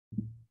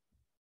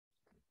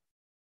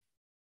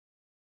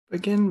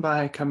Begin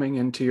by coming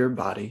into your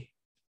body.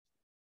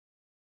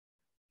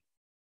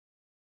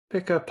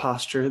 Pick a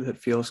posture that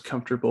feels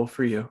comfortable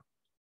for you.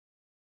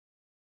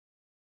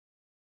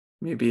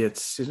 Maybe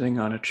it's sitting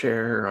on a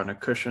chair or on a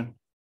cushion.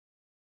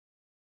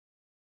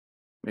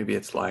 Maybe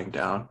it's lying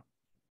down.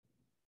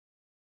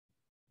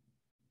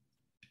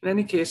 In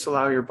any case,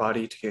 allow your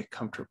body to get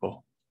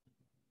comfortable,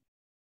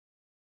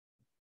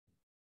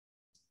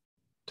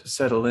 to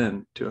settle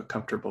in to a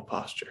comfortable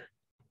posture.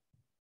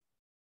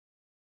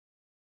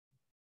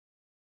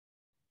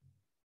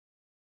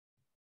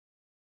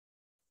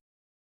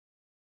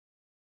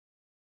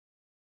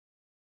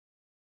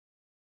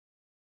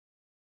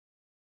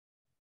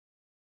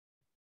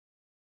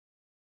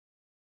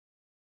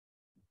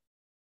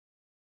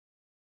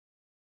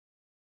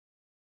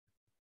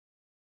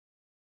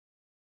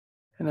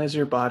 And as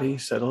your body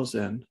settles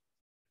in,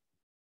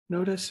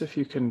 notice if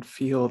you can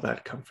feel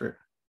that comfort,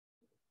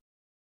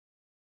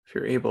 if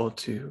you're able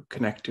to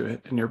connect to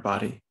it in your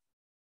body,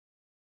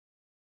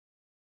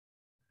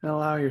 and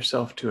allow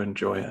yourself to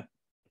enjoy it,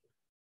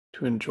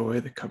 to enjoy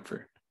the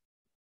comfort,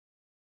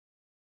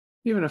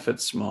 even if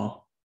it's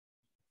small.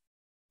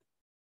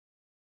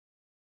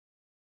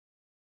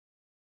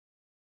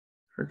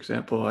 For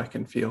example, I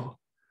can feel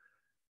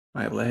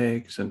my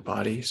legs and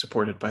body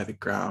supported by the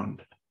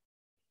ground,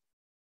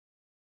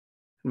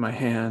 and my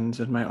hands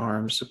and my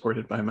arms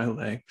supported by my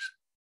legs.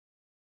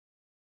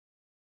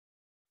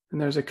 And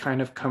there's a kind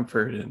of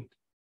comfort in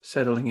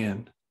settling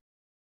in,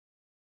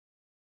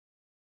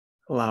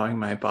 allowing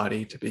my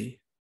body to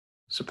be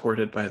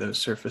supported by those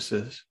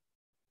surfaces,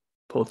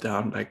 pulled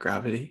down by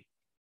gravity.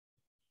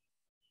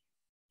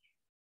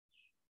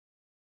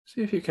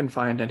 See if you can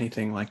find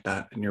anything like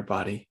that in your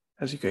body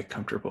as you get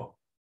comfortable.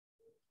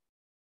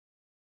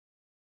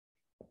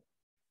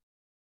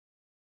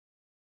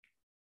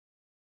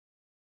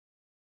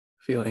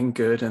 Feeling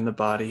good in the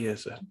body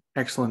is an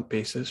excellent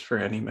basis for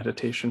any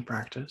meditation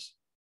practice,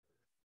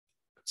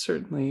 but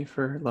certainly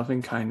for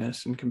loving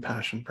kindness and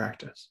compassion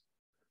practice.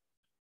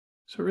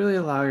 So really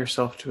allow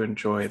yourself to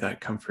enjoy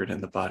that comfort in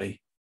the body.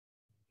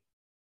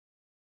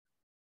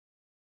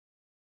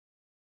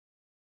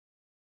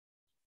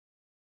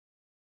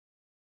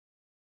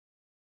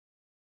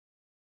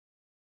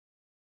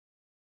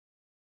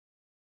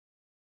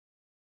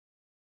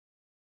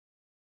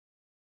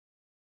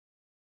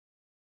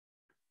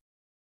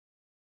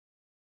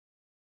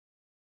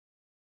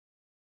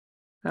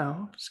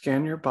 Now,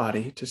 scan your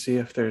body to see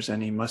if there's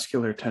any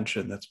muscular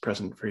tension that's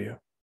present for you.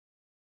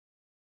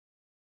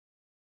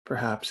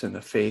 Perhaps in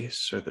the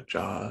face or the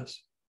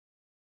jaws,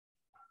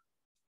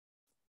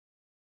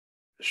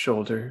 the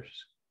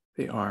shoulders,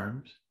 the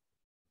arms,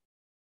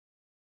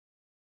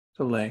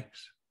 the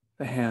legs,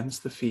 the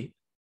hands, the feet.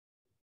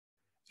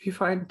 If you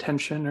find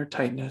tension or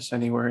tightness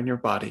anywhere in your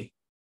body,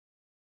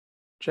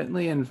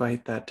 gently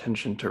invite that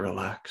tension to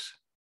relax,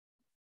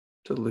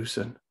 to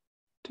loosen,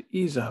 to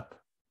ease up,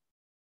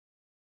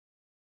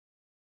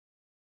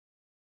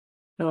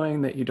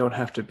 knowing that you don't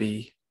have to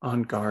be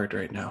on guard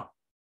right now.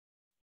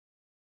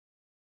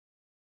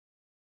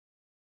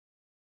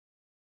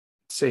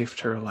 It's safe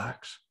to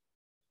relax.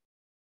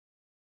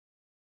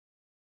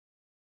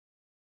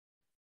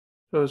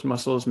 Those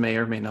muscles may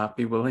or may not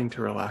be willing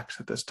to relax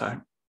at this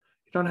time.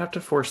 You don't have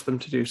to force them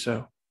to do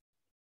so.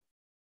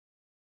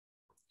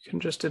 You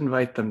can just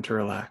invite them to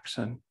relax,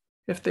 and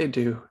if they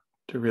do,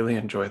 to really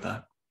enjoy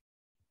that.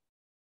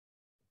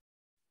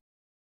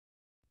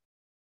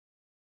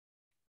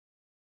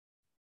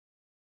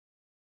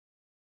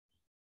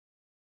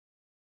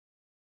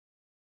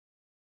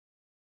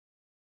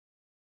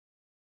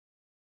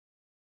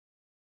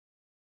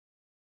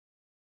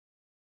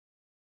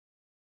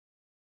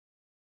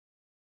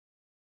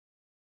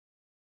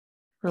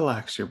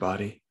 Relax your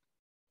body.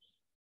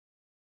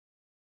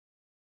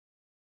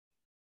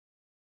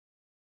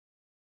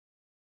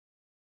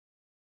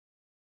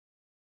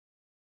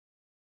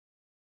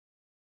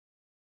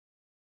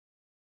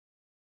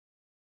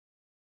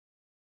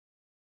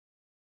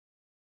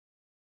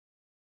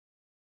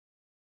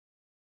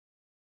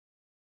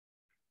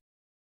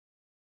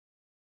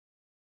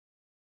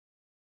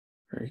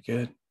 Very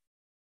good.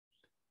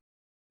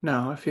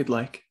 Now, if you'd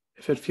like,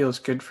 if it feels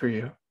good for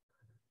you,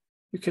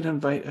 you can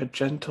invite a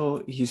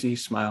gentle, easy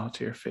smile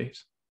to your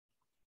face.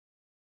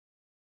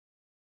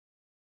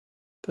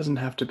 It doesn't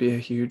have to be a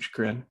huge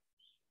grin.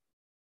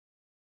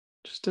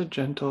 Just a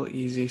gentle,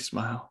 easy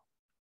smile.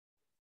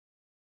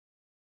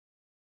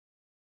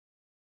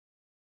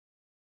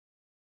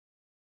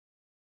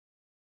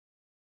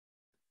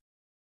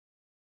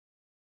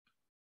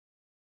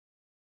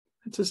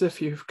 It's as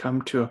if you've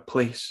come to a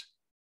place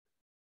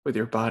with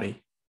your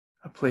body,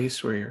 a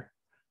place where you're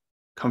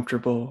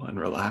comfortable and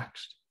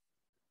relaxed,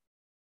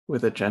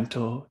 with a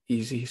gentle,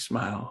 easy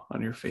smile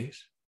on your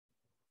face.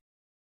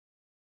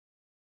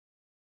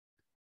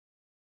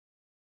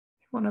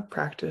 You want to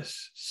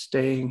practice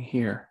staying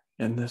here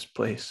in this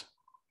place,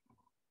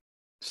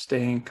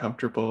 staying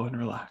comfortable and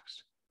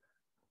relaxed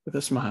with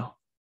a smile.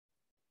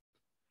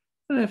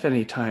 And if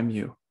any time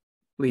you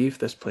leave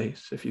this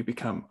place, if you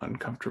become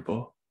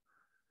uncomfortable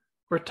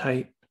or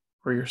tight,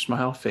 or your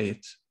smile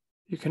fades,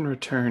 you can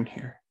return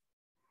here,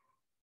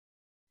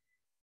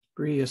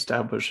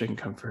 re-establishing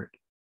comfort,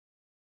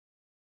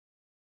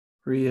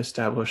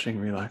 re-establishing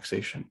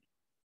relaxation,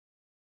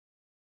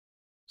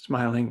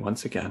 smiling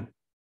once again.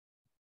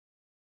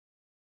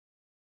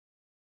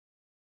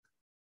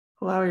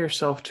 Allow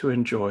yourself to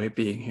enjoy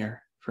being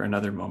here for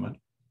another moment.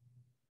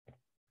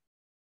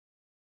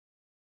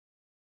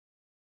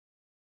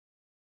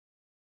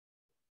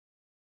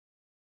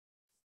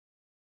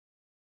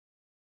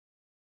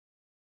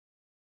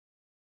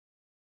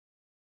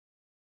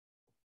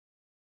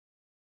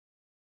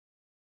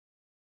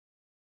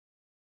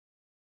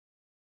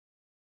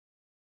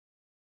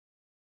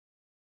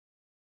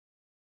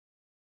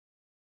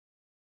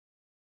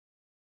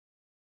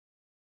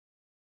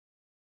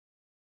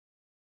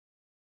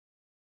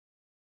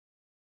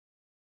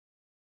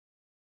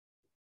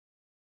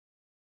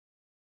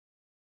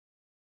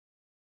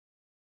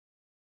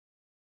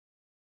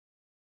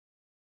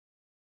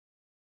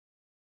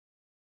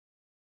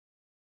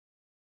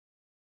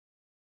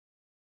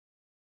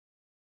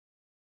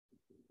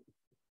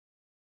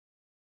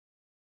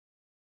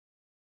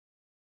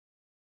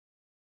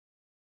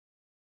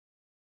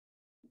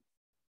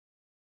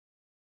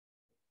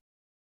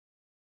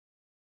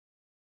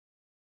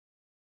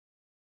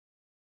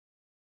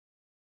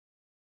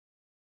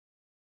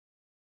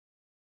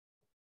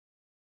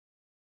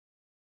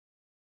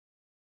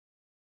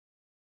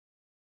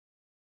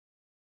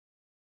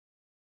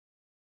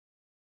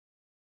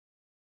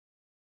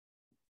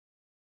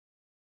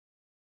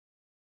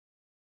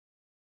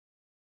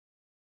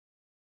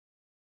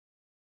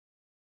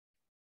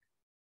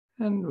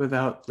 And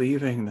without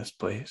leaving this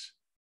place,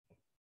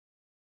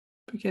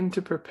 begin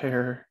to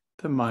prepare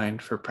the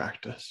mind for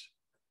practice.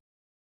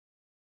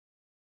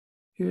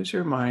 Use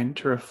your mind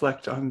to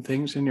reflect on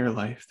things in your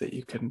life that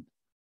you can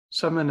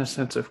summon a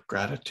sense of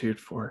gratitude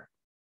for,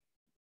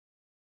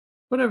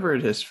 whatever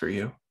it is for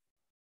you.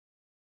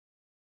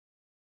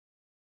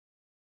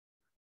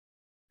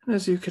 And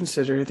as you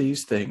consider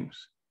these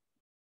things,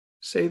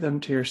 say them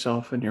to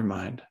yourself in your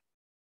mind.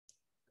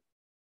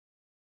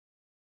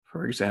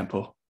 For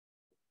example,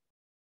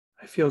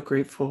 I feel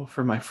grateful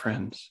for my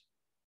friends.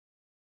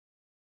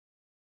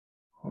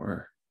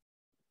 Or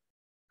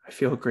I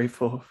feel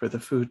grateful for the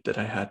food that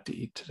I had to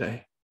eat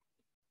today.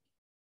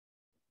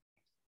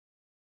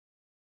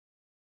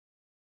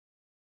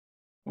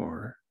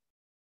 Or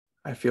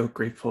I feel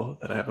grateful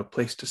that I have a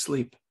place to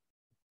sleep.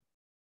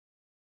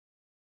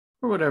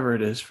 Or whatever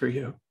it is for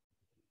you.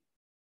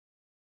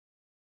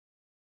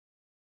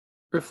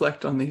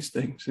 Reflect on these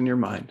things in your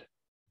mind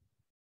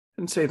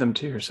and say them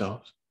to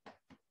yourselves.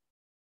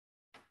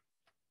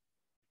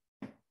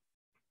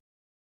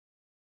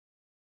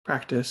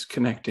 Practice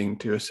connecting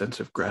to a sense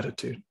of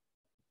gratitude.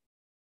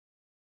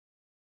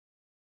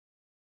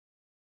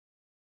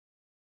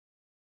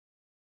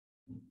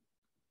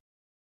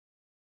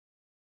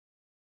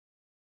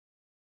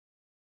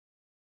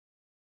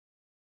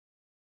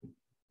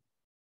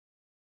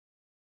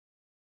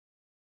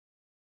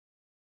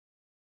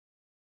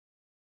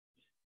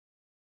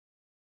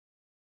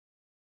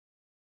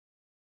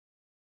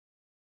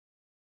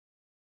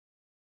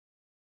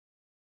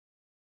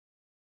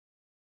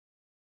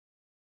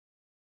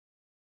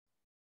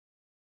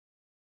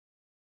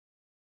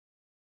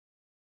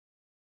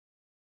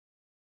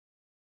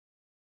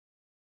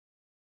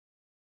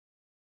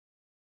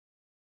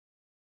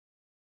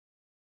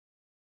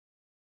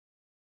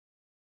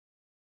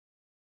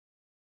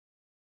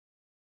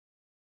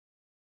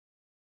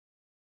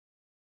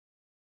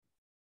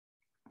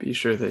 Be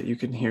sure that you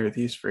can hear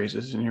these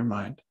phrases in your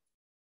mind,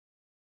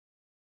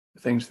 the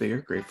things that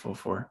you're grateful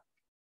for.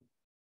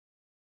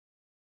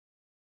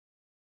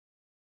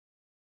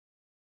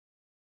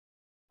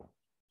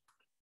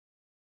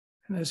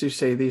 And as you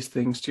say these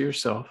things to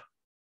yourself,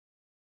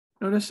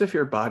 notice if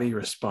your body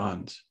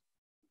responds.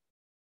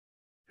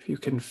 If you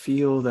can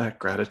feel that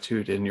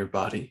gratitude in your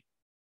body.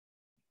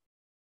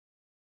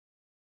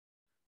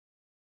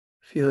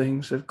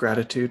 Feelings of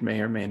gratitude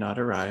may or may not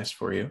arise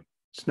for you.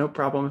 It's no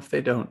problem if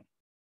they don't.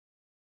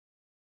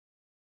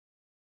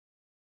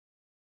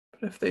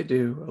 But if they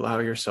do, allow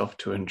yourself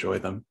to enjoy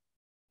them.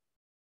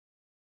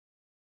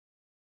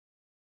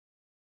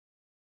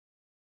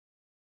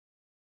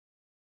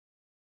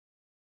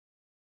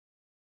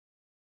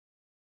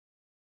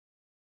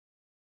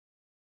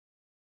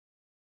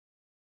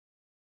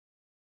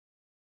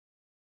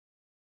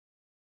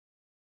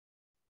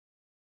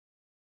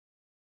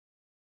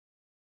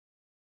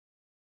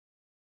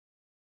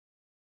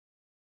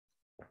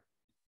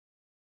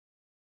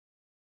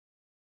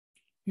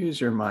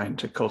 Use your mind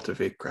to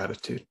cultivate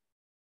gratitude.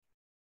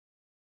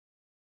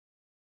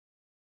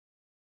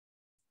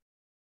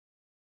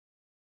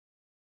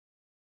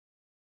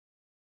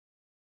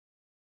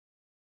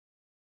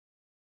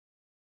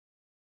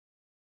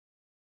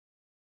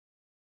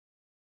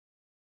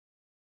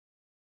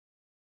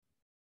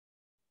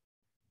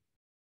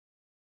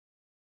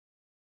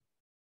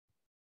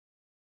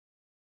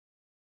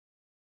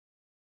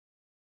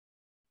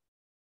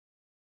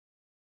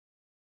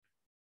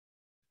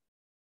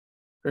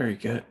 Very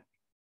good.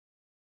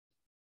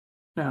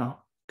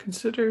 Now,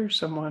 consider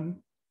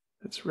someone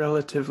that's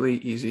relatively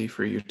easy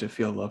for you to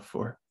feel love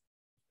for,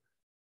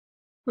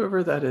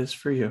 whoever that is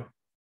for you.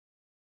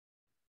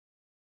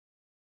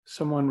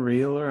 Someone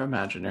real or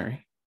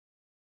imaginary,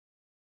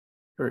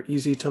 or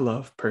easy to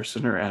love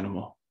person or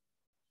animal.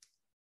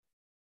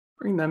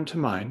 Bring them to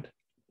mind.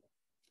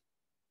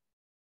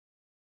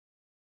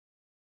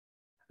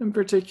 In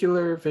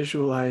particular,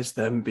 visualize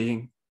them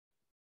being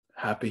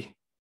happy,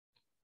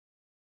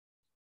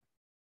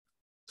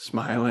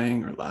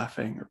 smiling or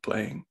laughing or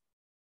playing.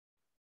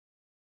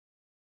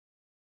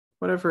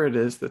 Whatever it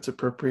is that's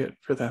appropriate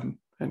for them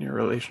and your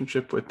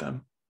relationship with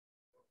them.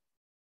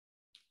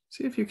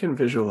 See if you can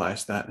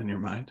visualize that in your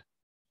mind,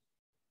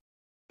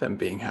 them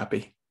being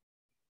happy.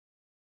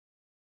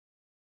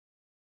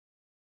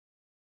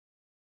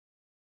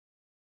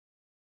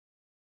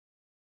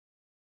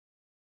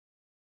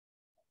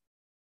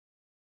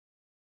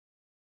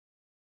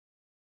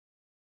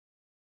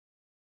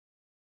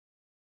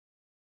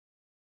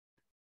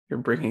 You're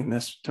bringing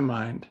this to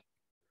mind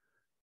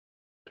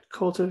to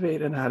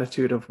cultivate an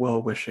attitude of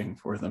well-wishing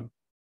for them,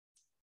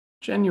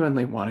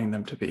 genuinely wanting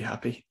them to be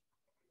happy.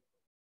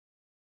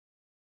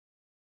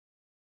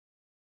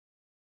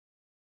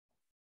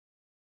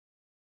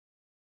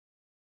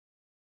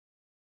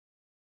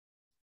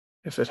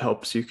 If it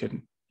helps, you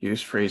can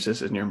use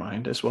phrases in your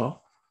mind as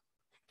well.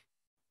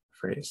 A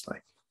phrase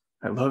like,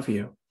 I love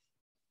you,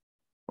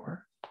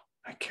 or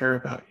I care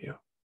about you,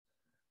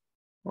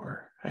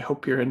 or I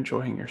hope you're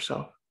enjoying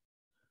yourself,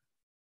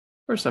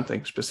 or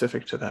something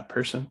specific to that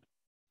person.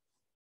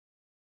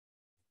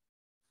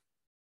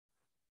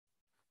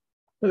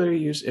 Whether you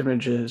use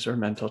images or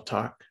mental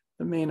talk,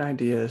 the main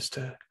idea is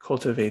to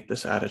cultivate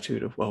this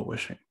attitude of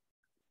well-wishing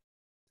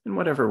in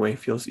whatever way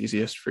feels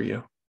easiest for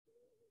you.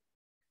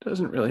 It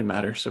doesn't really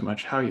matter so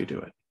much how you do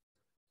it.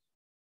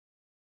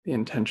 The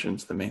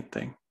intention's the main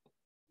thing.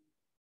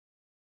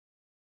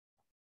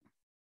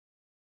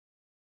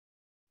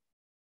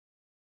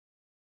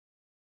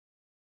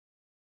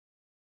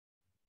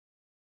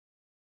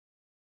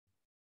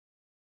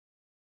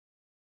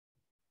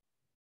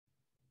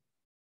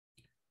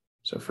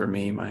 So for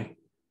me, my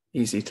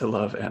easy to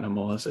love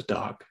animal is a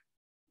dog.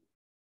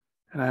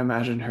 And I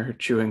imagine her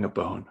chewing a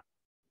bone,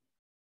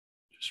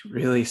 just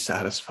really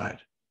satisfied,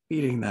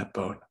 eating that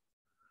bone.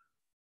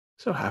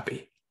 So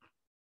happy.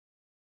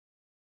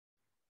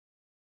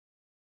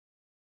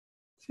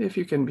 See if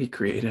you can be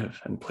creative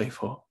and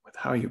playful with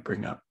how you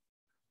bring up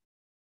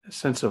a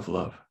sense of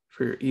love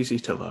for your easy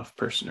to love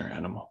person or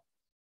animal.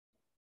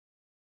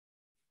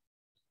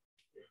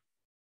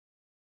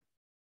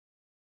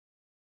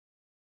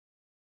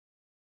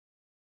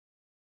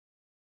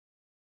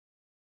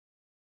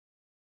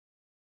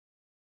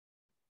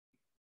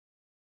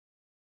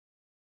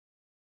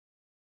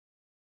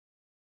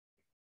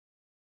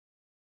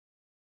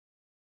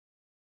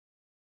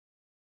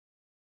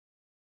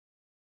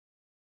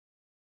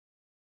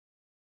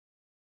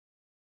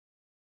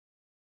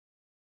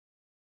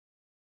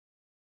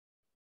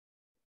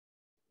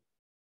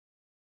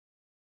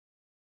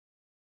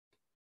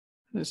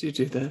 And as you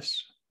do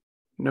this,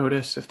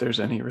 notice if there's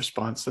any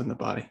response in the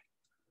body.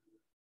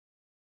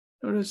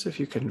 Notice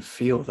if you can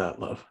feel that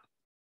love.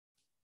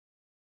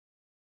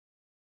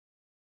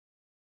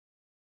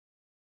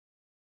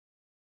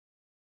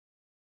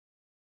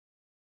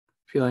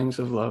 Feelings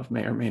of love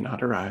may or may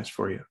not arise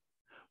for you,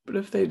 but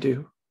if they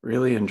do,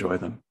 really enjoy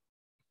them.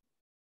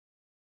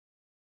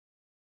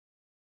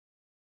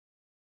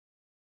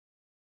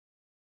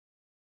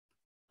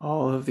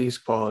 All of these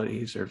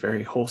qualities are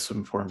very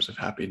wholesome forms of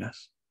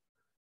happiness.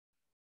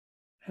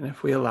 And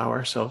if we allow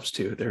ourselves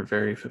to, they're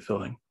very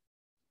fulfilling.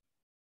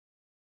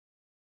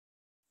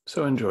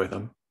 So enjoy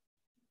them.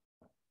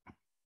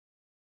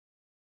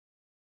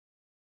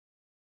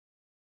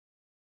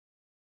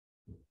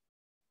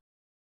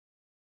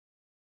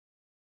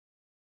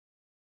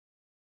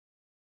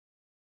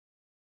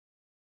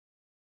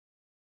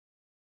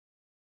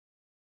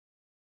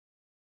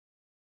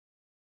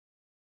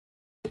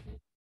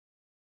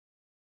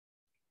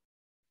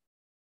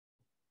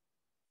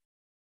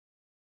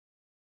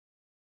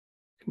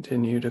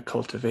 Continue to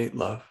cultivate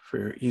love for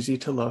your easy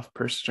to love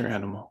person or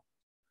animal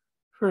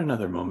for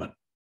another moment.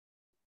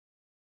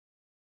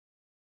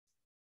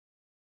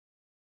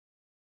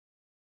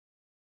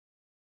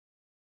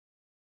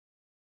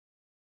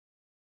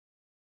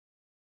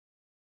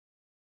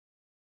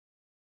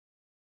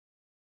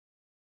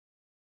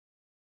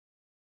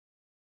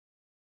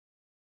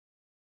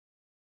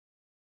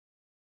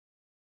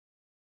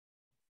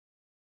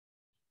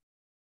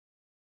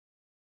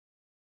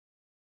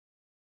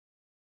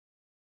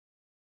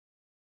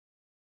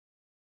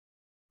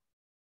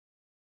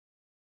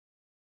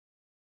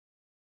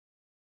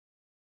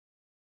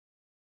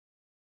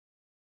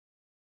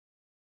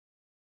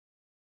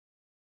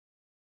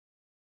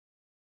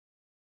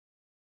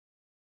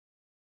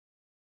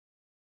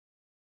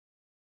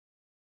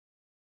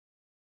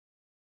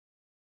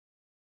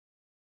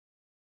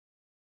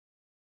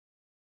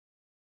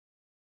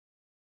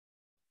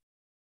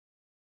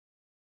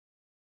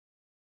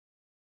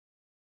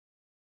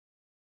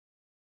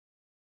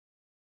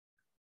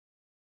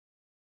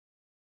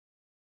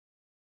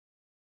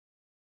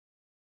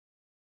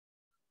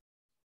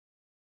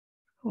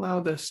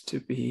 Allow this to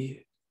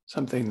be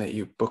something that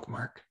you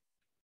bookmark,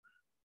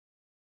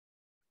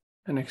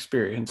 an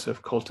experience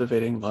of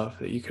cultivating love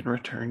that you can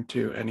return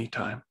to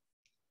anytime.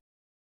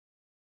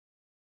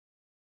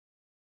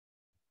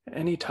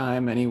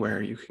 Anytime,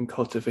 anywhere, you can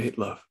cultivate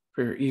love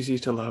for your easy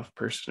to love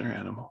person or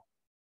animal.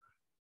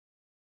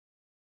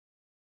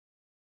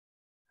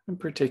 In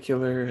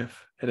particular,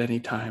 if at any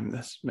time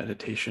this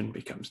meditation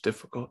becomes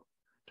difficult,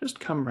 just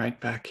come right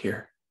back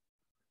here.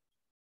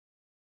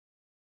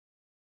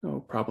 No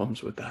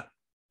problems with that.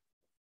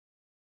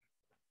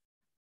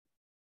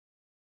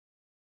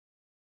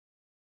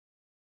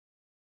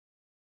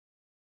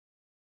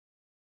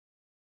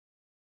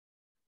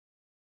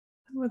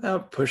 And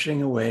without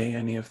pushing away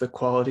any of the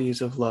qualities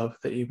of love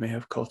that you may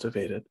have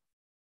cultivated,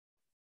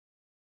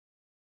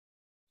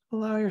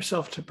 allow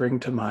yourself to bring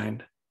to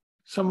mind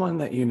someone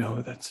that you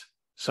know that's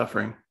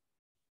suffering.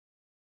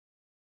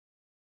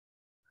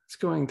 It's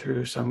going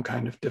through some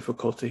kind of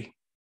difficulty,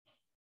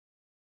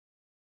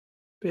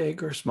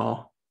 big or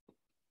small.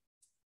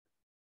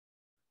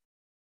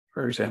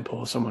 For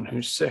example, someone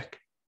who's sick,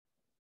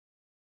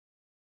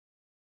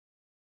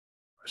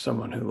 or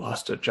someone who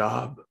lost a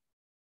job,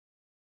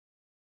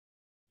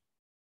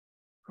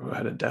 or who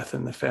had a death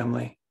in the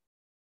family,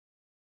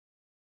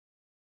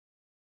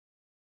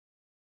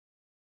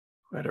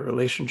 who had a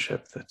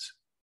relationship that's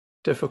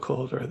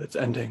difficult or that's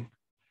ending.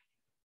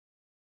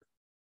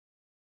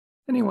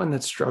 Anyone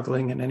that's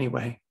struggling in any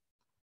way.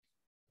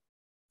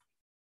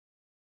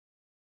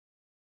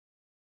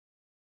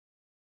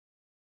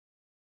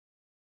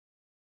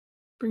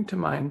 Bring to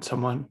mind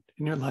someone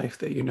in your life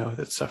that you know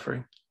that's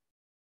suffering.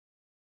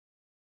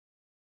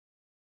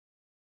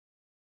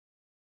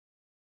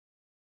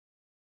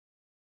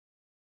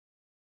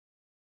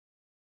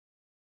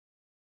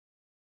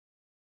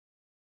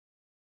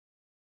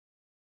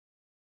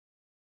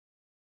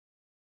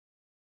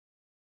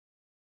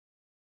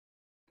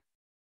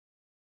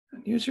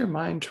 And use your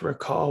mind to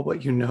recall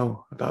what you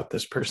know about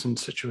this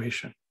person's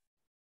situation,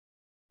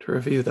 to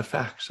review the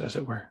facts, as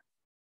it were.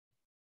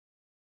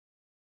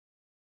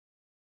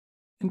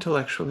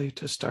 Intellectually,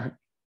 to start.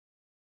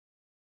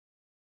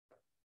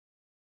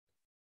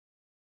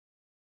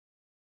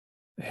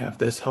 They have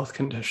this health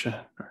condition,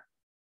 or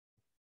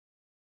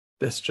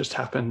this just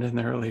happened in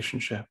their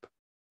relationship,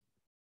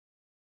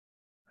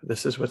 or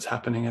this is what's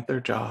happening at their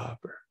job,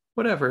 or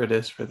whatever it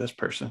is for this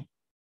person.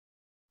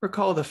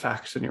 Recall the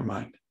facts in your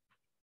mind.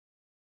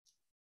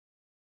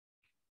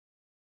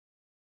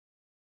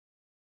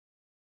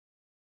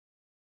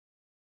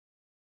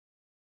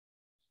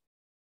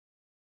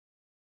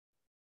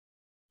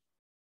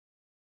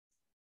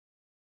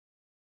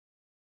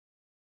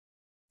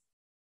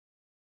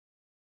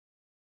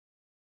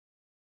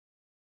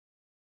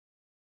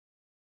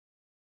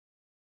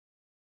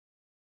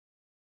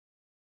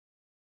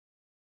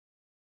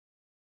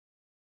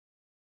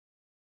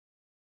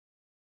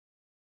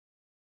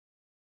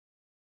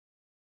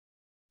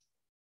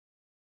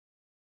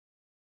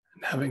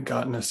 And having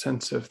gotten a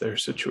sense of their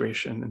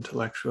situation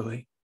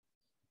intellectually,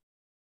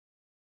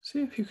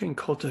 see if you can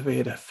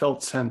cultivate a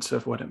felt sense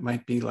of what it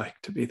might be like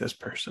to be this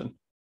person.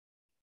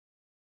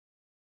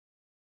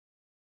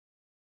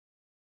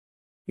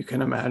 You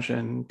can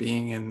imagine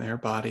being in their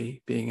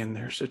body, being in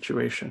their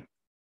situation,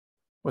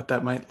 what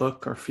that might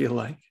look or feel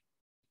like.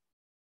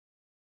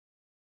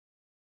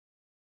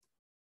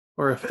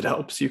 Or if it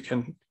helps, you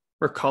can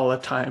recall a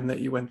time that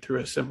you went through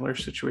a similar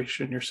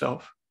situation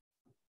yourself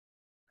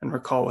and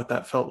recall what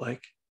that felt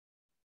like.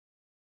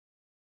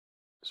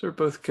 So are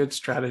both good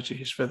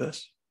strategies for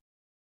this.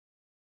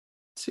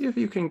 See if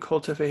you can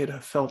cultivate a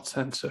felt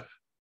sense of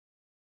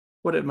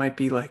what it might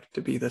be like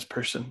to be this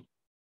person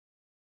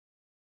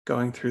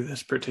going through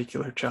this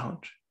particular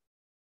challenge.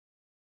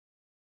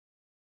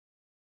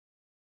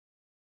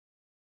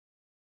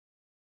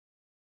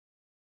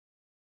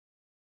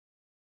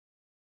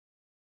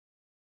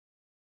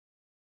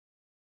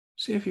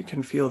 See if you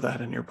can feel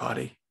that in your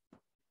body.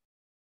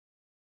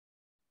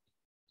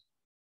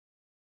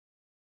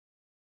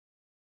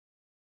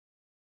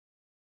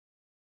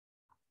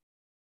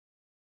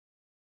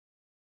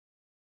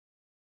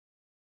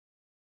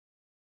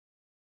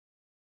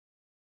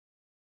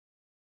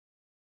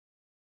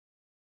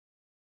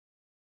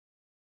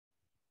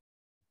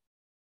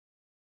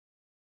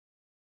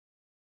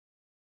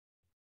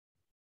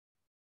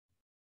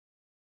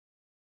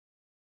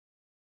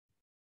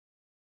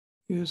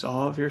 Use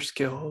all of your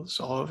skills,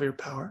 all of your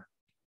power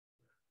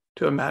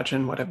to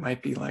imagine what it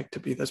might be like to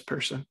be this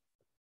person.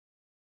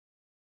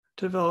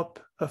 Develop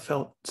a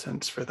felt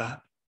sense for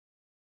that.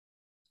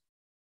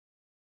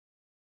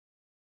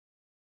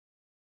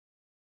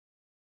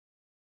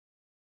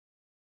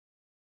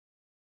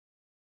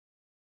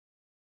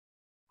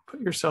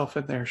 Put yourself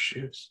in their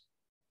shoes.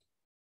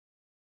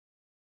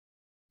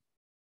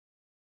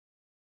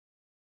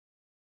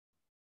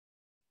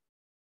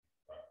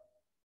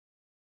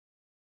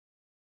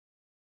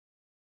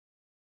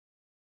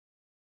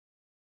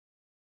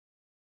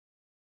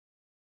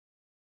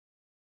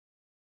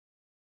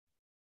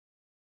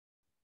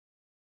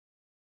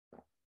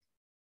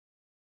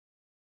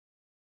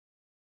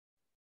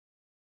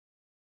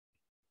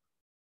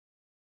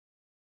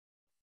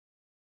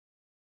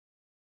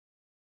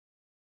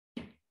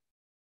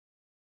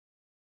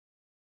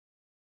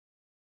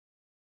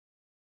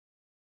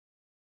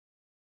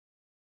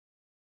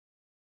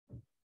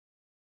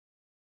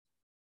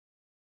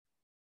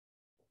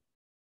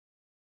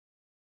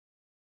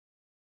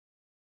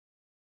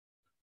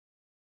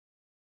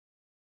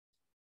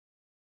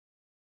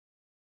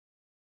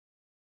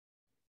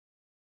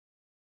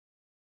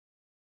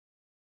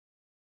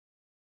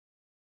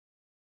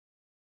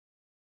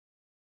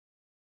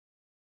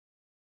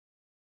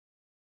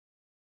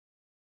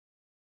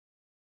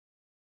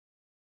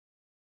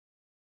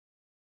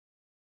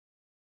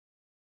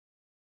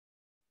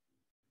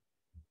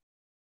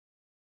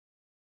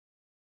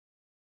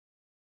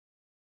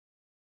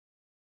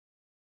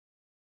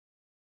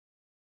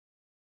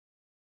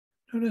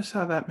 Notice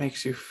how that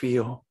makes you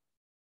feel,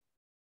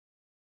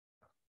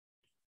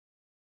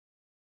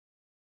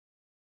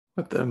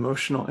 what the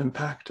emotional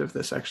impact of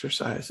this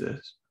exercise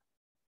is.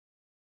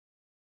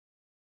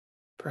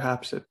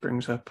 Perhaps it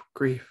brings up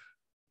grief,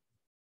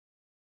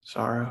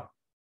 sorrow,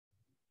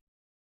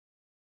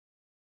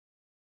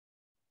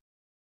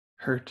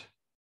 hurt,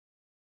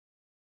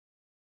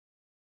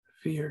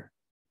 fear,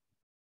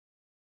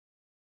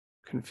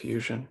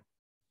 confusion,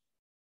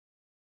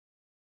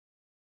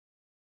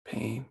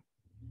 pain.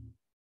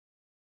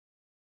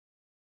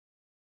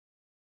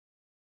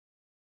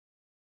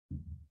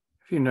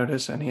 If you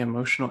notice any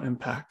emotional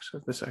impacts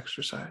of this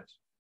exercise,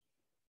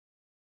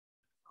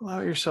 allow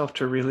yourself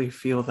to really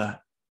feel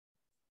that.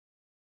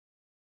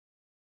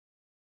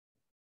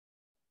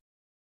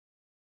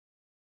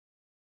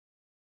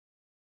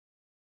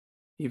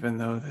 Even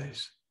though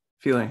these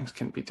feelings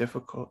can be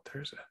difficult,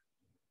 there's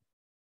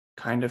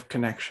a kind of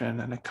connection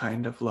and a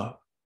kind of love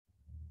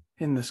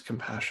in this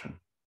compassion.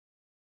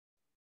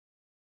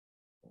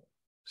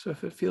 So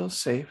if it feels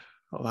safe,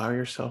 allow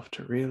yourself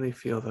to really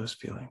feel those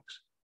feelings.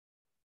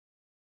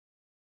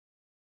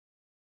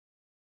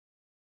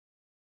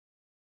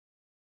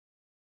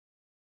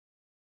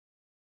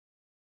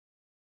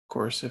 Of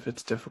course, if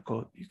it's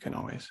difficult, you can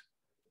always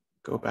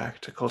go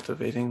back to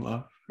cultivating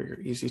love for your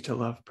easy to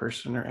love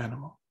person or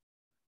animal.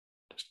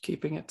 Just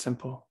keeping it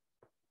simple.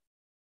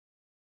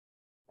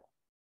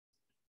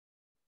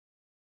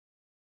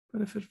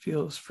 But if it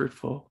feels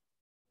fruitful,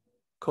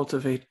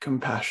 cultivate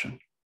compassion,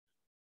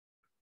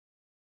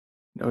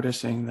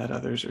 noticing that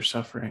others are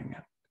suffering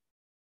and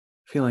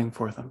feeling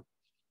for them.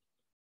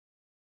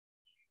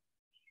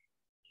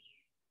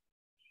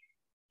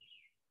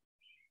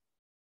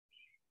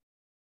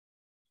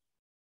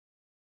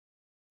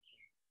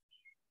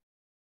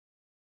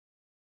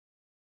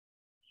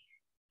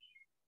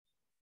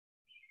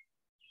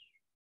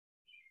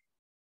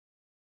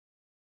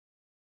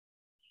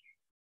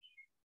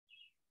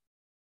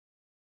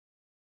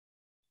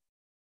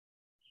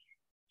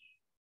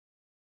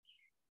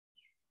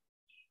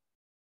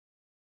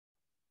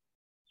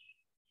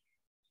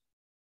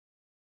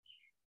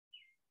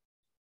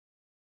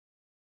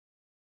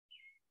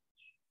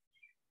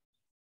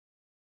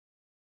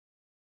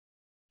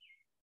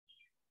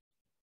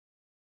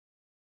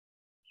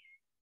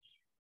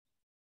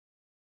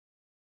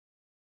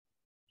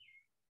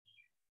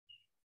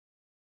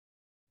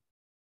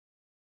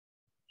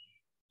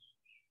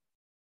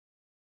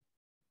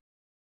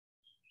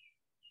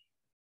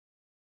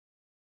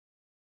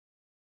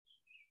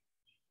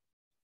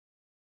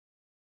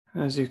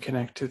 And as you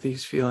connect to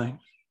these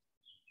feelings,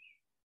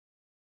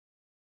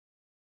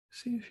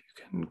 see if you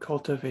can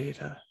cultivate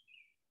an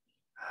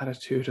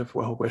attitude of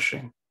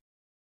well-wishing,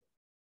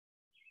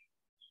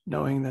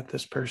 knowing that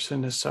this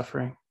person is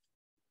suffering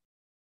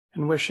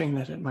and wishing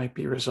that it might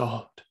be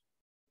resolved,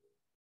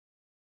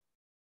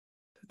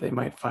 that they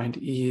might find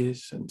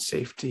ease and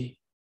safety,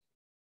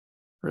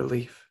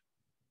 relief,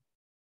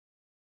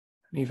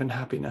 and even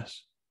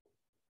happiness.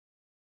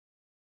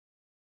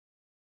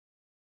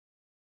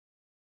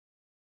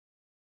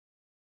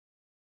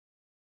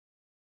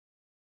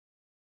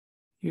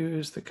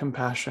 Use the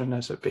compassion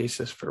as a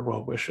basis for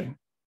well-wishing.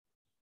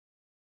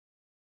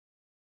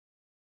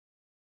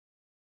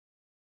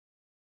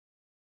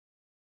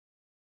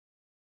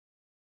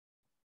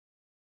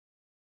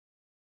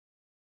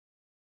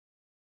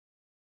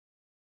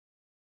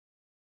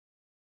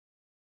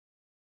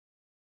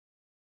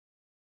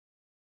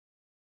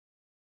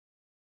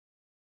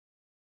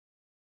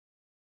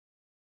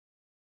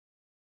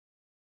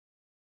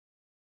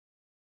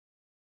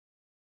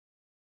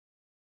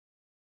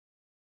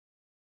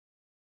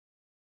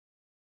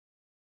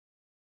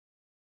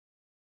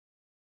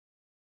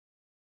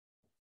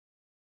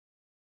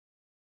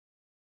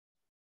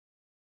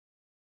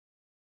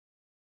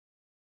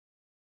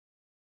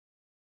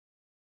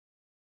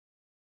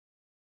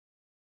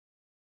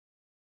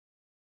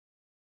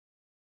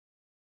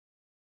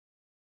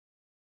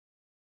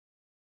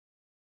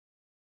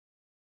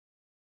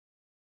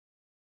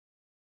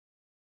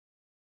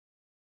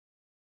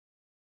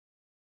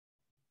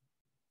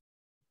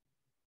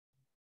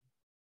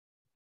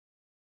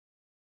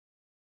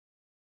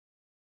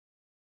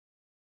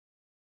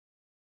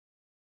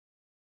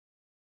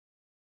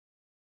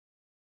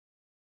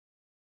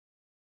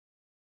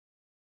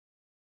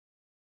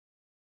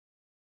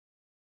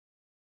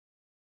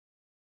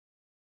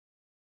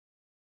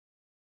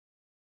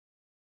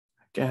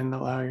 Again,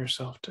 allow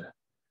yourself to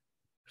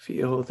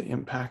feel the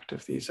impact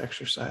of these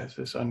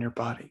exercises on your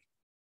body.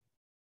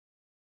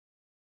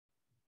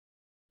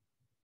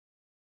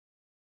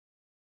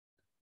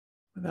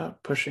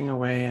 Without pushing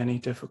away any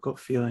difficult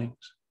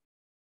feelings,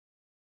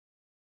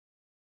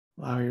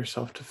 allow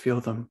yourself to feel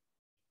them.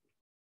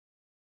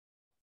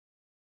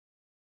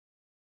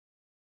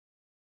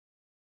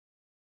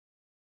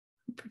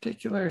 In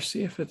particular,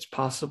 see if it's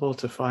possible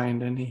to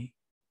find any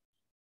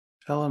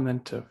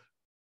element of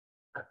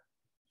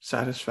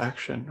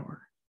satisfaction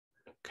or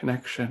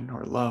connection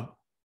or love,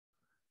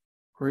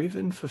 or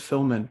even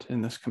fulfillment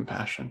in this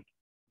compassion.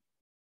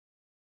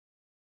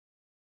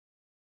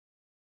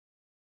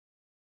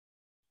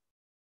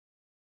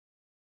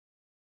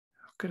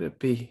 could it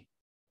be?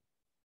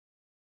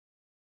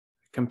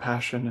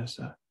 Compassion is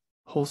a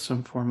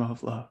wholesome form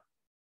of love,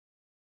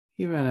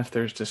 even if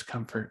there's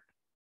discomfort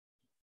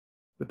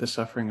with the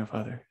suffering of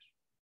others.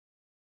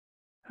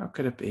 How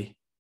could it be?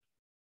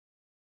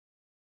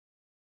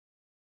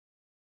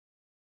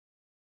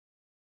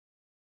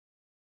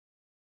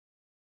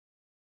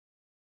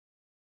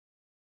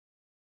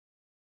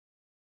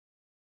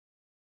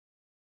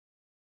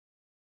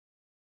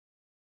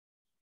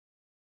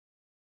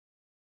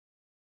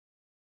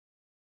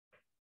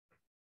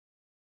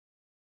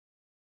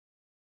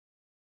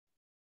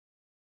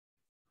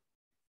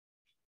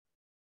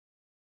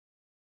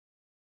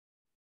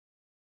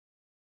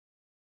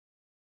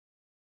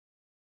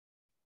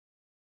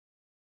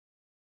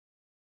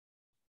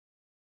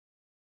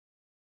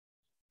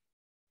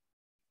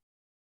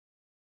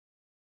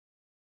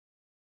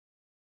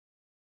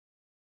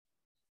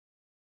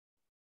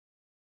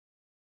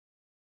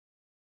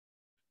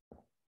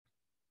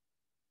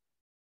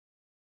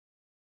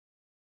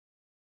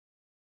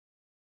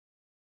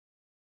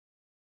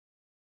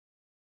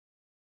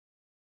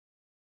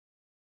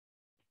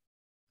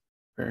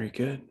 Very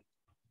good.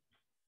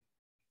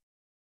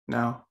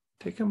 Now,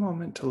 take a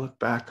moment to look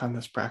back on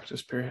this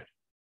practice period.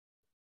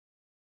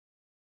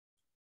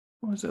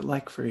 What was it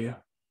like for you?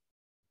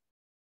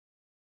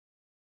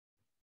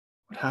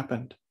 What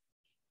happened?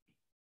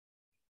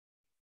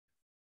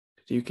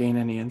 Did you gain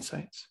any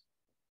insights?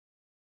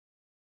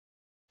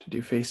 Did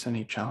you face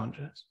any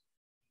challenges?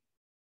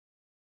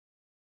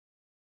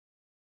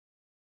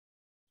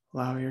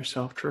 Allow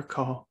yourself to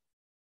recall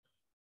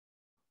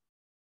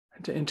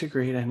and to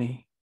integrate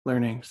any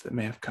learnings that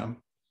may have come.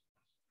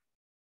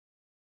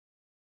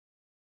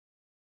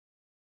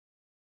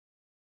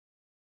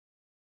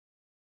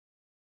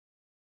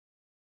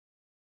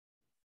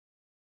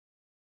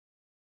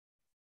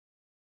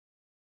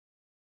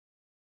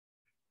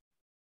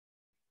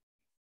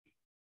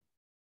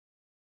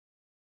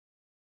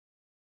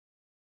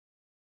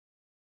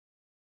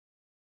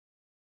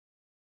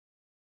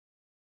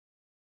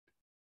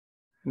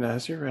 And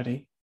as you're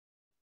ready,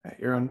 at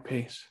your own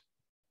pace,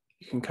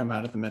 you can come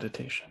out of the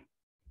meditation.